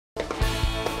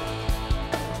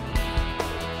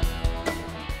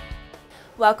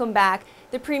Welcome back.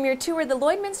 The Premier toured the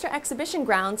Lloydminster exhibition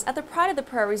grounds at the Pride of the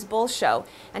Prairies Bull Show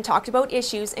and talked about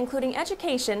issues including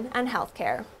education and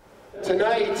healthcare.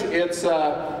 Tonight, it's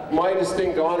my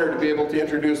distinct honor to be able to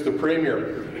introduce the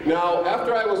Premier. Now,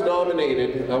 after I was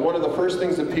nominated, one of the first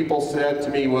things that people said to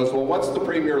me was, well, what's the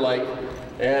Premier like?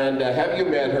 And have you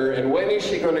met her? And when is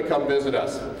she going to come visit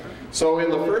us? So in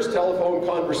the first telephone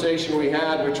conversation we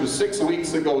had, which was 6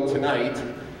 weeks ago tonight,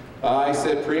 I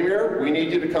said, Premier, we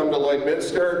need you to come to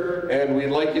Lloydminster and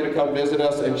we'd like you to come visit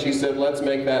us. And she said, let's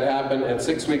make that happen. And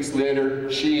 6 weeks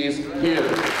later, she's here.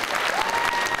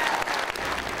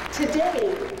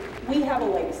 Today, we have a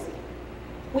legacy.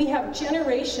 We have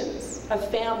generations of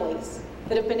families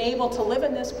that have been able to live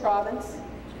in this province,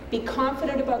 be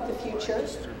confident about the future,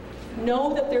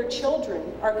 know that their children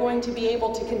are going to be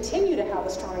able to continue to have a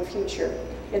strong future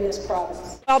in this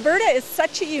province. Alberta is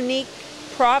such a unique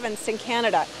province in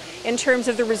Canada in terms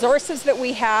of the resources that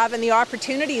we have and the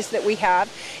opportunities that we have.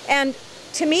 And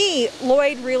to me,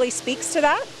 Lloyd really speaks to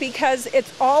that because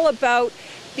it's all about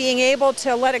being able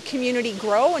to let a community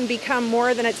grow and become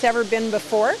more than it's ever been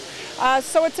before.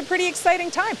 So it's a pretty exciting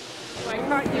time. I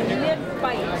caught you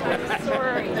mid-bite, I'm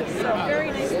sorry. So very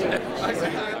nice to meet you.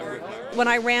 When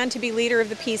I ran to be leader of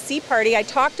the PC party, I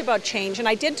talked about change, and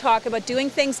I did talk about doing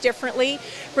things differently,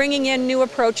 bringing in new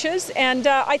approaches, and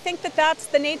I think that that's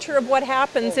the nature of what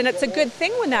happens, and it's a good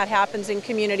thing when that happens in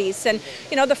communities. And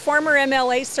you know, the former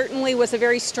MLA certainly was a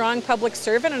very strong public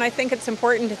servant, and I think it's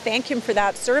important to thank him for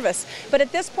that service. But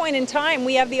at this point in time,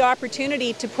 we have the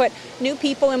opportunity to put new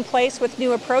people in place with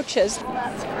new approaches.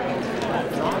 That's great.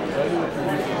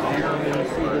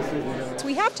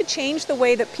 We have to change the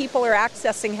way that people are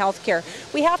accessing health care.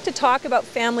 We have to talk about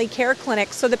family care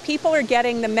clinics so that people are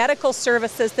getting the medical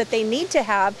services that they need to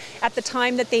have at the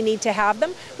time that they need to have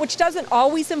them, which doesn't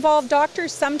always involve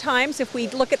doctors. Sometimes, if we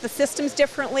look at the systems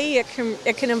differently, it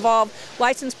can involve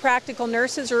licensed practical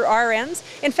nurses or RNs.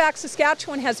 In fact,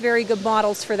 Saskatchewan has very good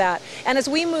models for that. And as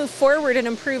we move forward and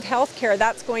improve health care,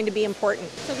 that's going to be important.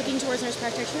 So looking towards nurse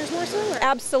practitioners more so? Or?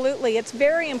 Absolutely. It's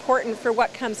very important for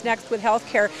what comes next with health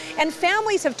care. And families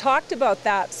have talked about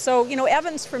that. So, you know,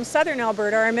 Evans from Southern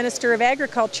Alberta, our Minister of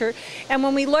Agriculture, and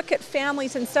when we look at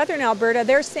families in Southern Alberta,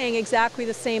 they're saying exactly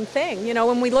the same thing. You know,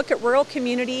 when we look at rural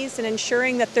communities and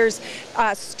ensuring that there's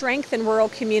strength in rural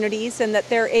communities and that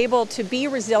they're able to be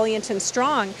resilient and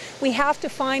strong, we have to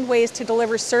find ways to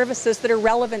deliver services that are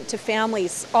relevant to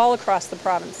families all across the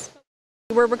province.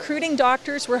 We're recruiting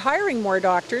doctors, we're hiring more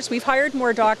doctors. We've hired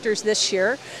more doctors this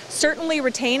year, certainly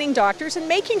retaining doctors and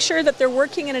making sure that they're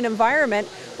working in an environment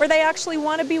where they actually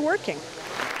want to be working.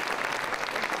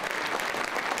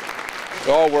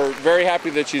 Oh, we're very happy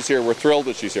that she's here. We're thrilled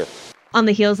that she's here. On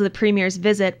the heels of the Premier's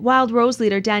visit, Wildrose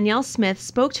leader Danielle Smith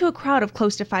spoke to a crowd of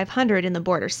close to 500 in the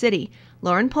border city.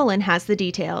 Lauren Pullen has the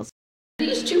details.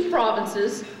 These two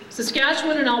provinces,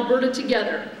 Saskatchewan and Alberta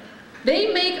together,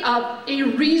 they make up a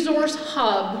resource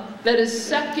hub that is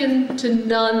second to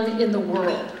none in the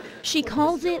world. She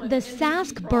calls it the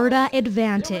Sask-Berta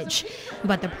advantage.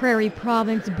 But the Prairie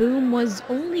Province boom was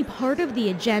only part of the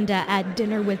agenda at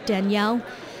dinner with Danielle.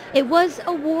 It was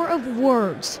a war of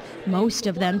words, most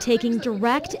of them taking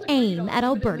direct aim at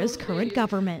Alberta's current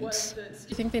government.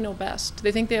 I think they know best.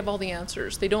 They think they have all the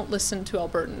answers. They don't listen to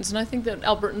Albertans. And I think that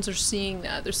Albertans are seeing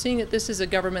that. They're seeing that this is a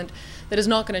government that is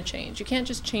not going to change. You can't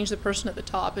just change the person at the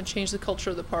top and change the culture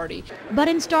of the party. But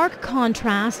in stark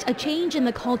contrast, a change in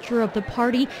the culture of the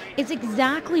party is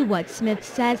exactly what Smith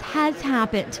says has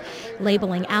happened,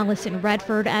 labeling Alison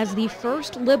Redford as the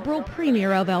first Liberal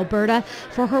Premier of Alberta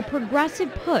for her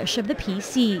progressive push of the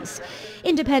PCs.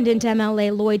 Independent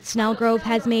MLA Lloyd Snellgrove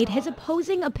has made his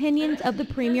opposing opinions of the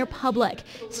Premier public,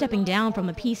 stepping down from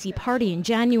the PC party in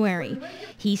January.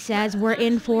 He says we're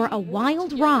in for a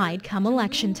wild ride come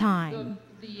election time.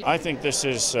 I think this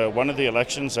is one of the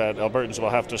elections that Albertans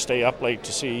will have to stay up late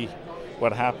to see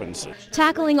what happens.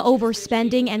 Tackling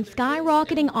overspending and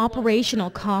skyrocketing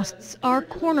operational costs are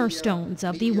cornerstones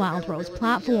of the Wildrose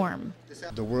platform.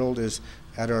 The world is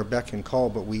at our beck and call,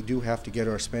 but we do have to get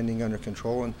our spending under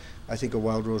control, and I think a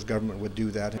Wildrose government would do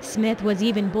that. Smith was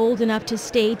even bold enough to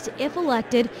state, if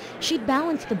elected, she'd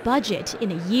balance the budget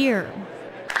in a year.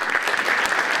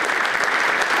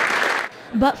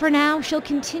 But for now, she'll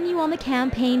continue on the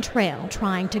campaign trail,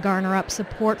 trying to garner up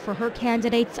support for her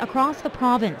candidates across the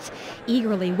province,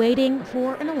 eagerly waiting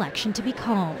for an election to be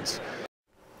called.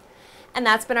 And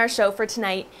that's been our show for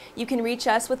tonight. You can reach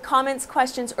us with comments,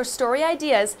 questions, or story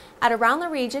ideas at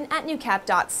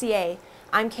aroundtheregion@newcap.ca.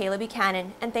 I'm Kayla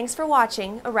Buchanan, and thanks for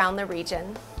watching Around the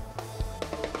Region.